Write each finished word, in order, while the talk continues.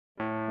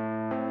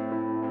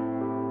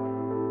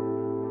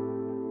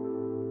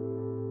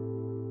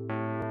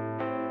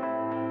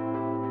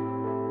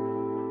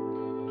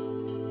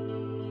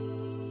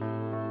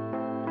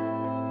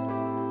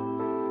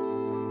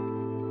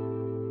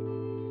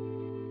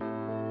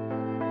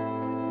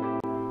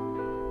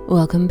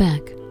Welcome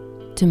back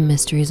to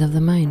Mysteries of the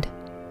Mind.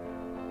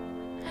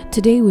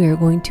 Today we are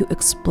going to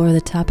explore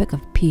the topic of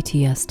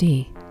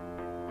PTSD.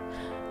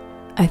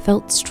 I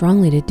felt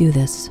strongly to do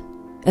this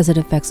as it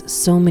affects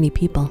so many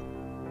people,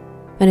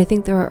 and I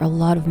think there are a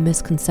lot of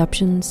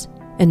misconceptions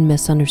and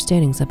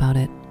misunderstandings about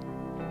it.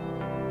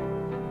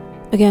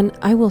 Again,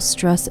 I will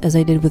stress, as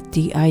I did with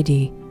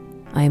DID,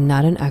 I am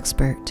not an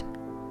expert,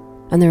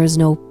 and there is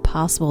no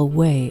possible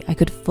way I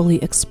could fully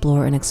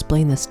explore and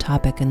explain this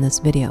topic in this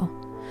video,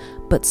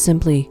 but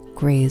simply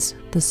graze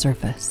the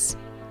surface.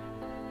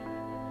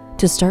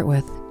 To start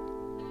with,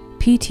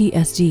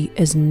 PTSD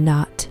is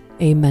not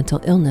a mental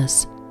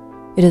illness.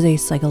 It is a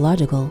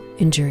psychological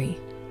injury.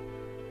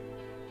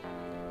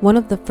 One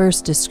of the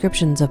first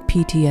descriptions of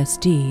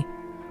PTSD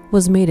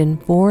was made in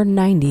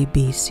 490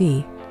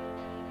 BC.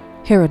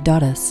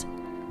 Herodotus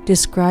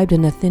described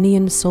an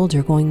Athenian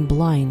soldier going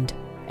blind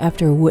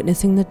after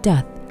witnessing the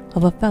death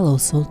of a fellow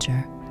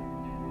soldier.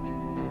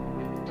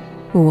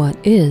 What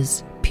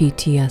is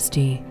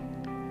PTSD?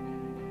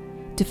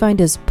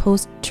 Defined as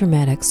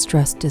post-traumatic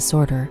stress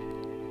disorder,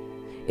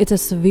 it's a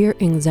severe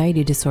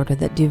anxiety disorder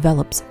that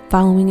develops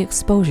following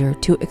exposure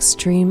to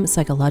extreme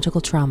psychological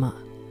trauma,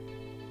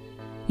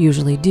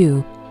 usually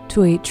due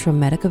to a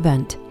traumatic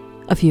event.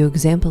 A few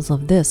examples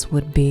of this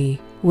would be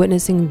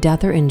witnessing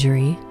death or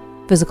injury,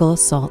 physical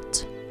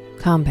assault,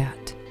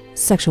 combat,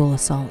 sexual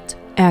assault,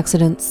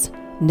 accidents,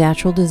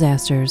 natural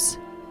disasters,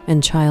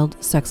 and child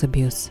sex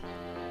abuse.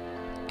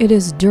 It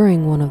is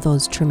during one of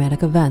those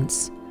traumatic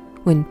events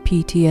when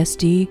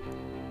PTSD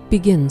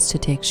begins to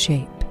take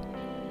shape.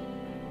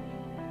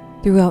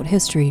 Throughout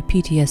history,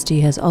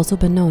 PTSD has also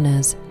been known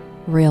as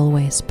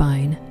railway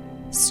spine,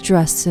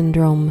 stress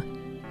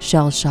syndrome,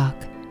 shell shock,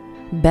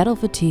 battle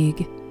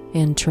fatigue,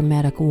 and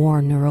traumatic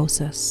war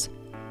neurosis.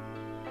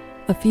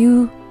 A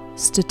few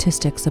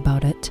statistics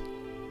about it.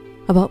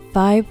 About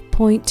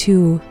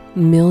 5.2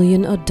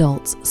 million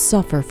adults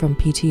suffer from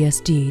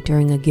PTSD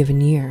during a given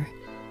year.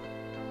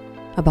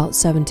 About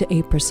 7 to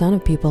 8%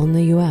 of people in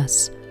the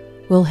US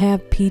will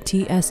have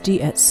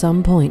PTSD at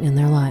some point in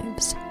their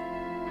lives.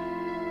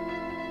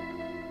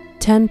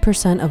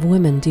 10% of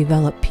women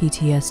develop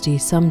PTSD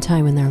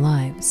sometime in their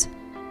lives,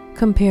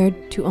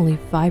 compared to only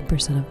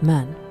 5% of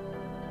men.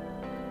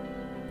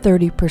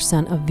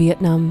 30% of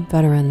Vietnam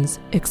veterans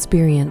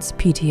experience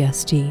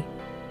PTSD.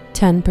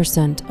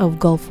 10% of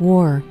Gulf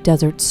War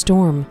Desert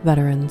Storm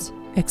veterans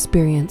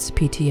experience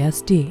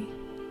PTSD.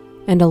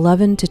 And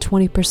 11 to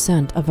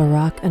 20% of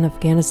Iraq and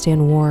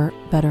Afghanistan war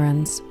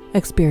veterans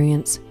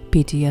experience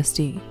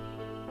PTSD.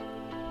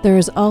 There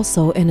is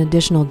also an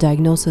additional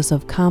diagnosis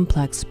of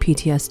complex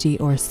PTSD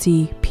or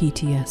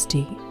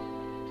CPTSD.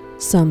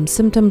 Some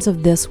symptoms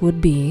of this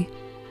would be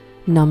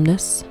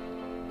numbness,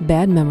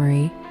 bad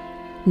memory,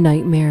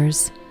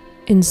 nightmares,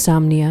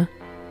 insomnia,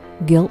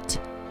 guilt,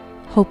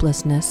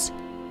 hopelessness,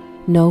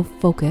 no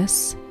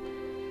focus,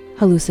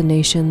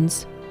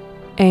 hallucinations,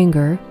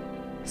 anger,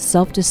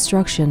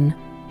 self-destruction,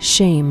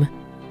 shame,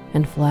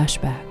 and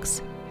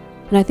flashbacks.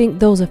 And I think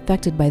those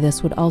affected by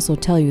this would also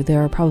tell you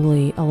there are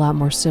probably a lot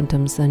more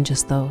symptoms than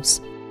just those.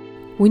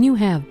 When you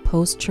have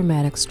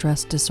post-traumatic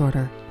stress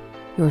disorder,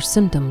 your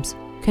symptoms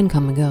can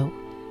come and go.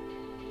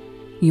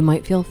 You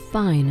might feel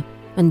fine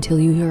until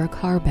you hear a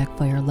car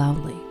backfire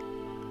loudly.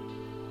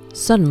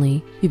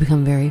 Suddenly, you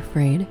become very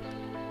afraid.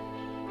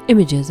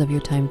 Images of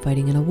your time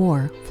fighting in a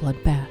war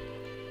flood back.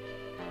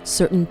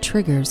 Certain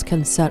triggers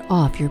can set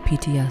off your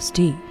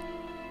PTSD,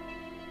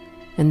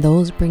 and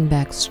those bring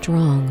back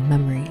strong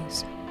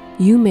memories.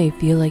 You may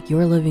feel like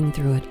you're living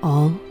through it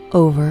all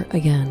over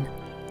again.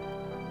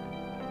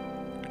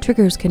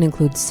 Triggers can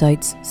include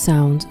sights,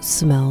 sounds,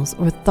 smells,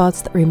 or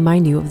thoughts that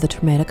remind you of the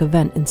traumatic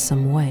event in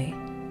some way.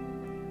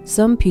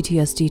 Some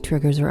PTSD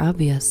triggers are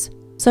obvious,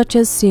 such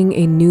as seeing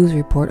a news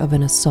report of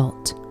an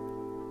assault.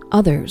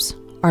 Others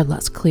are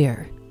less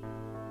clear.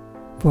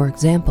 For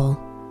example,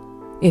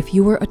 if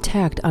you were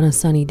attacked on a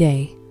sunny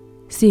day,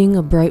 seeing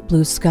a bright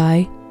blue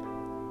sky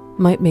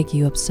might make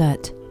you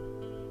upset.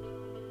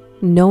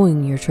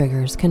 Knowing your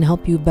triggers can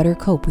help you better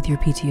cope with your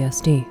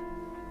PTSD.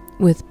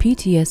 With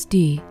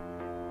PTSD,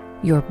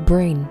 your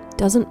brain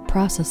doesn't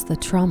process the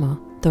trauma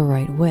the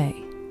right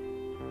way.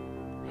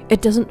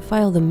 It doesn't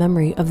file the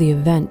memory of the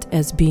event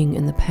as being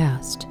in the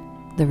past.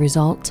 The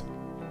result,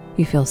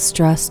 you feel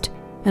stressed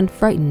and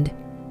frightened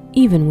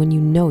even when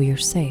you know you're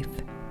safe.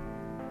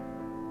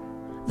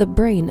 The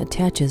brain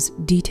attaches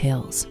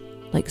details,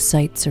 like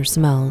sights or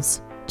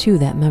smells, to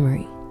that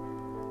memory.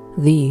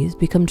 These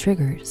become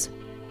triggers.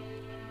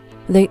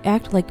 They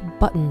act like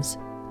buttons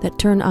that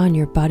turn on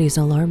your body's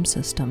alarm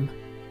system.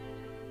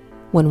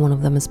 When one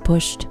of them is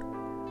pushed,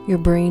 your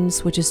brain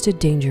switches to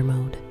danger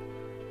mode.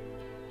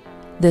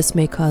 This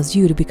may cause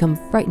you to become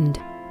frightened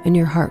and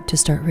your heart to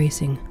start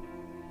racing.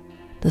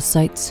 The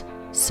sights,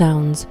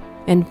 sounds,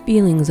 and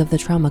feelings of the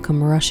trauma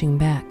come rushing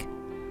back.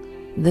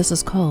 This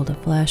is called a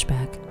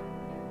flashback.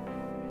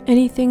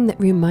 Anything that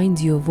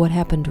reminds you of what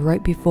happened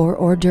right before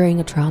or during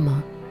a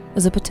trauma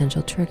is a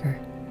potential trigger.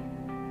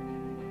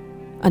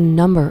 A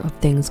number of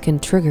things can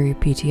trigger your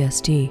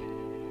PTSD.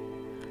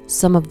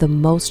 Some of the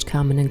most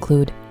common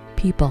include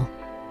people.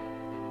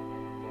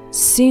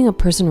 Seeing a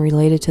person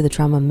related to the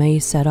trauma may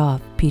set off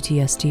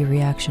PTSD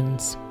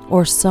reactions,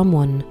 or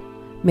someone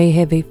may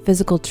have a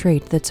physical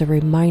trait that's a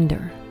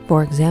reminder.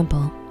 For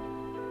example,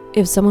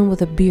 if someone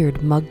with a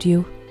beard mugged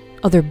you,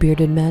 other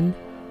bearded men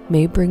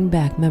may bring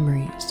back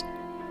memories.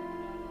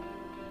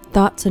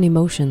 Thoughts and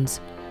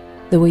emotions,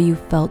 the way you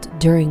felt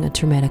during a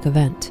traumatic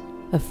event,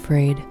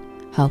 afraid,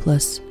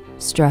 helpless,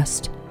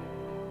 stressed,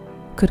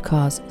 could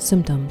cause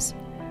symptoms.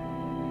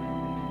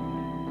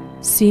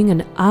 Seeing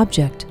an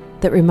object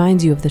that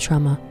reminds you of the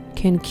trauma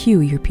can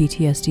cue your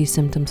PTSD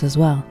symptoms as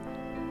well.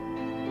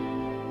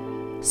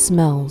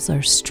 Smells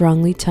are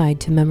strongly tied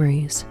to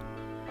memories.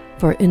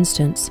 For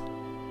instance,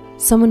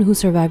 someone who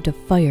survived a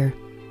fire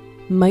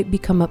might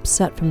become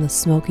upset from the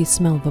smoky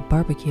smell of a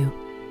barbecue.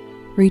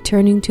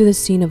 Returning to the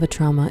scene of a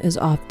trauma is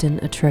often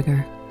a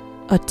trigger.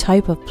 A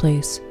type of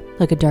place,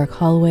 like a dark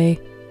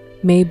hallway,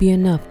 may be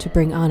enough to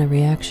bring on a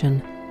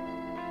reaction.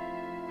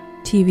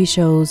 TV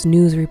shows,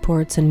 news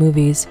reports, and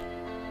movies.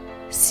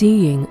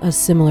 Seeing a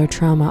similar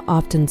trauma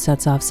often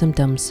sets off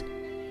symptoms,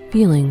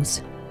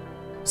 feelings.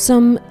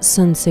 Some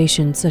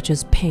sensations, such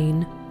as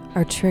pain,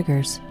 are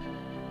triggers.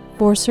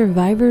 For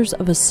survivors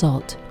of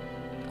assault,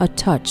 a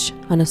touch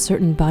on a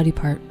certain body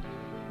part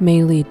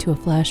may lead to a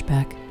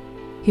flashback.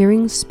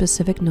 Hearing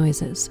specific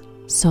noises,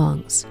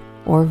 songs,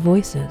 or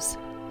voices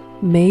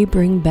may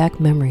bring back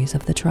memories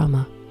of the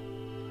trauma.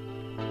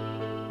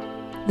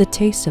 The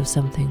taste of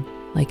something,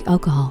 like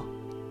alcohol,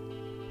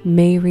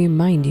 may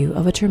remind you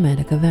of a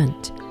traumatic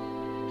event.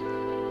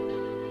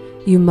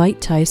 You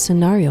might tie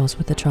scenarios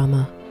with the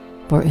trauma.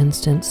 For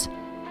instance,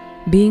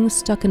 being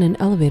stuck in an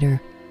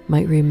elevator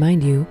might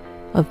remind you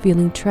of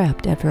feeling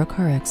trapped after a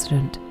car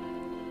accident.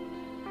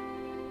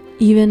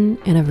 Even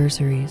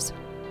anniversaries.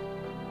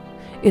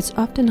 It's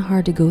often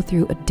hard to go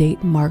through a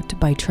date marked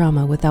by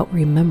trauma without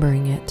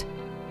remembering it,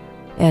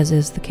 as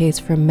is the case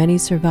for many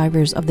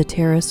survivors of the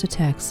terrorist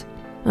attacks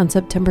on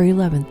September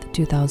 11th,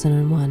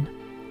 2001.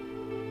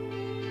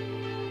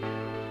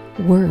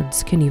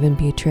 Words can even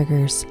be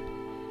triggers.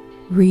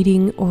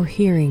 Reading or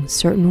hearing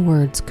certain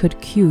words could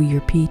cue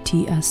your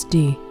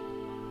PTSD.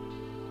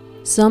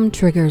 Some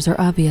triggers are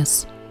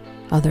obvious,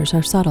 others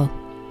are subtle.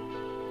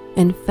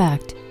 In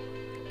fact,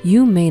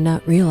 you may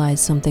not realize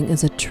something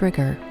is a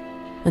trigger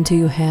until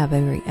you have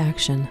a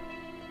reaction.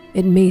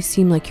 It may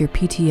seem like your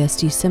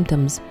PTSD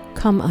symptoms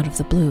come out of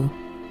the blue,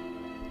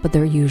 but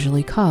they're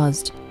usually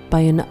caused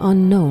by an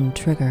unknown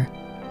trigger.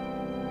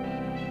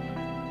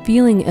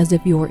 Feeling as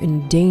if you're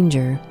in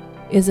danger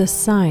is a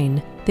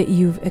sign that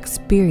you've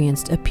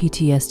experienced a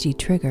PTSD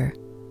trigger.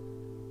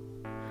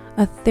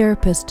 A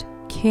therapist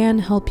can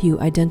help you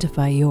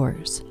identify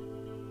yours,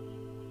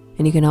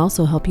 and he can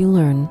also help you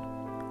learn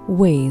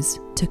ways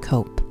to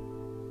cope.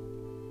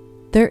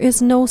 There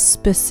is no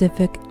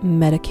specific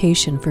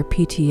medication for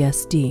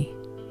PTSD.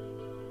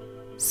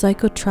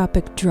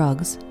 Psychotropic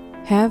drugs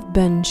have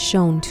been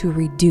shown to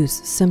reduce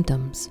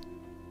symptoms.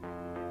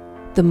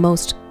 The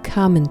most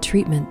common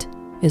treatment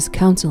is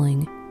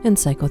counseling and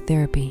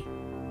psychotherapy.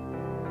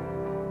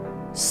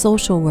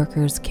 Social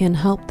workers can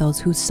help those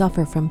who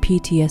suffer from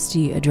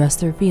PTSD address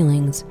their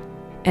feelings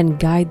and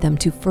guide them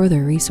to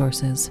further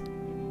resources.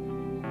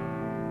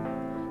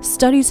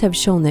 Studies have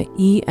shown that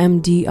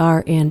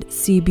EMDR and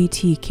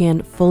CBT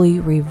can fully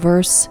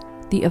reverse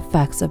the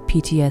effects of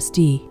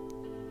PTSD.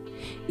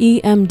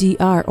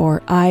 EMDR,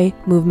 or eye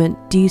movement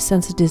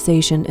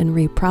desensitization and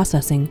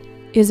reprocessing,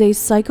 is a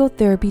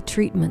psychotherapy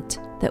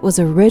treatment that was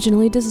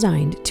originally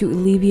designed to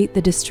alleviate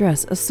the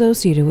distress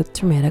associated with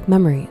traumatic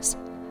memories.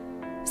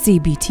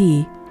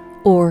 CBT,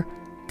 or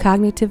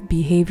cognitive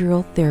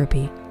behavioral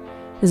therapy,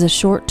 is a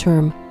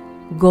short-term,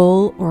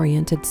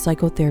 goal-oriented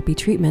psychotherapy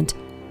treatment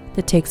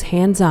that takes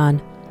hands-on,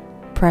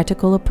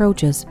 practical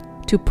approaches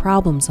to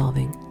problem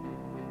solving.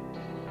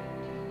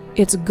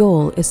 Its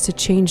goal is to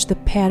change the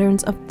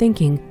patterns of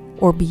thinking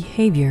or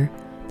behavior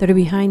that are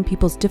behind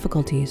people's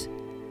difficulties,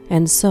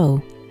 and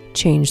so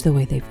change the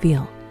way they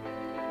feel.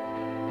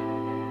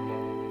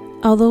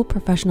 Although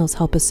professionals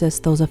help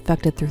assist those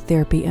affected through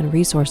therapy and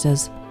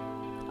resources,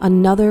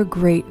 another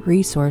great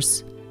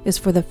resource is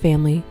for the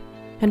family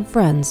and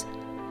friends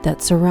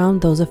that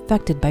surround those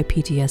affected by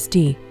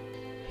PTSD.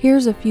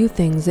 Here's a few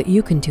things that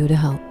you can do to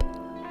help.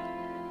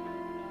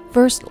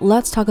 First,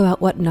 let's talk about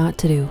what not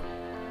to do.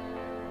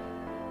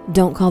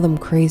 Don't call them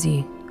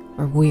crazy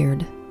or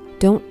weird.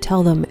 Don't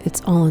tell them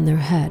it's all in their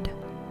head,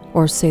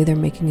 or say they're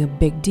making a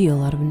big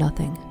deal out of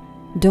nothing.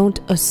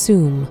 Don't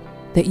assume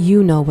that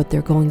you know what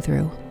they're going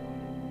through.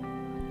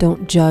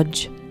 Don't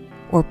judge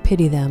or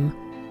pity them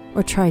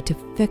or try to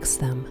fix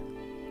them.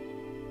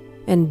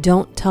 And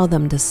don't tell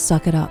them to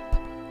suck it up,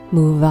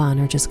 move on,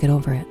 or just get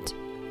over it.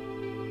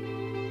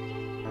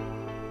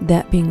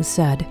 That being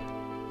said,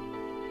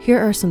 here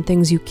are some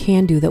things you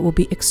can do that will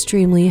be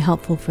extremely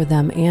helpful for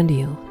them and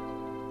you.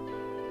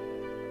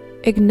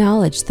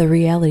 Acknowledge the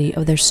reality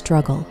of their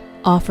struggle.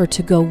 Offer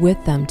to go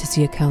with them to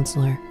see a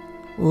counselor.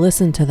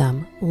 Listen to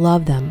them,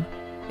 love them,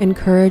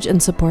 encourage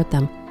and support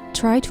them,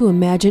 try to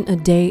imagine a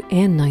day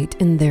and night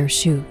in their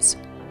shoes.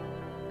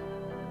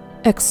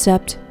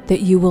 Accept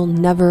that you will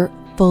never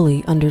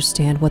fully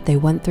understand what they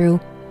went through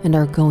and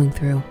are going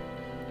through.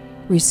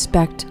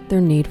 Respect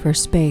their need for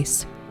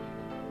space,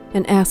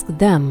 and ask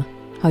them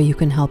how you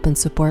can help and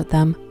support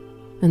them,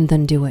 and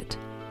then do it.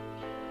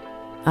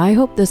 I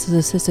hope this has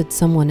assisted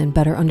someone in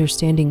better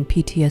understanding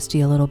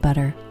PTSD a little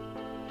better,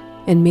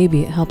 and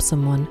maybe it helps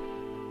someone.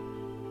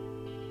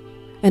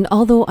 And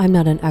although I'm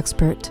not an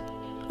expert,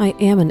 I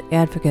am an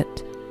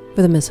advocate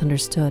for the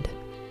misunderstood.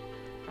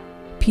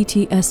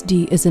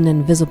 PTSD is an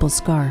invisible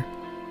scar,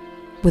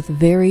 with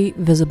very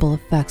visible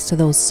effects to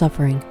those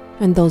suffering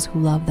and those who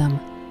love them.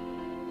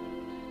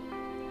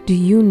 Do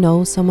you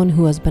know someone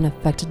who has been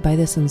affected by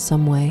this in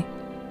some way?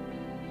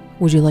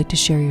 Would you like to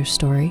share your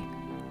story?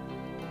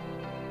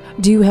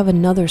 Do you have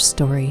another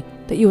story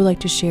that you would like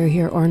to share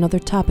here, or another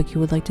topic you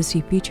would like to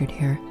see featured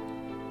here?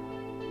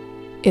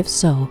 If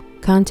so,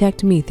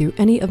 contact me through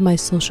any of my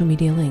social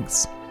media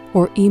links,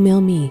 or email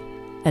me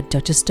at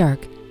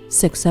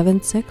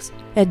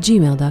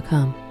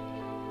DuchessDark676@gmail.com.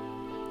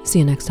 See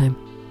you next time.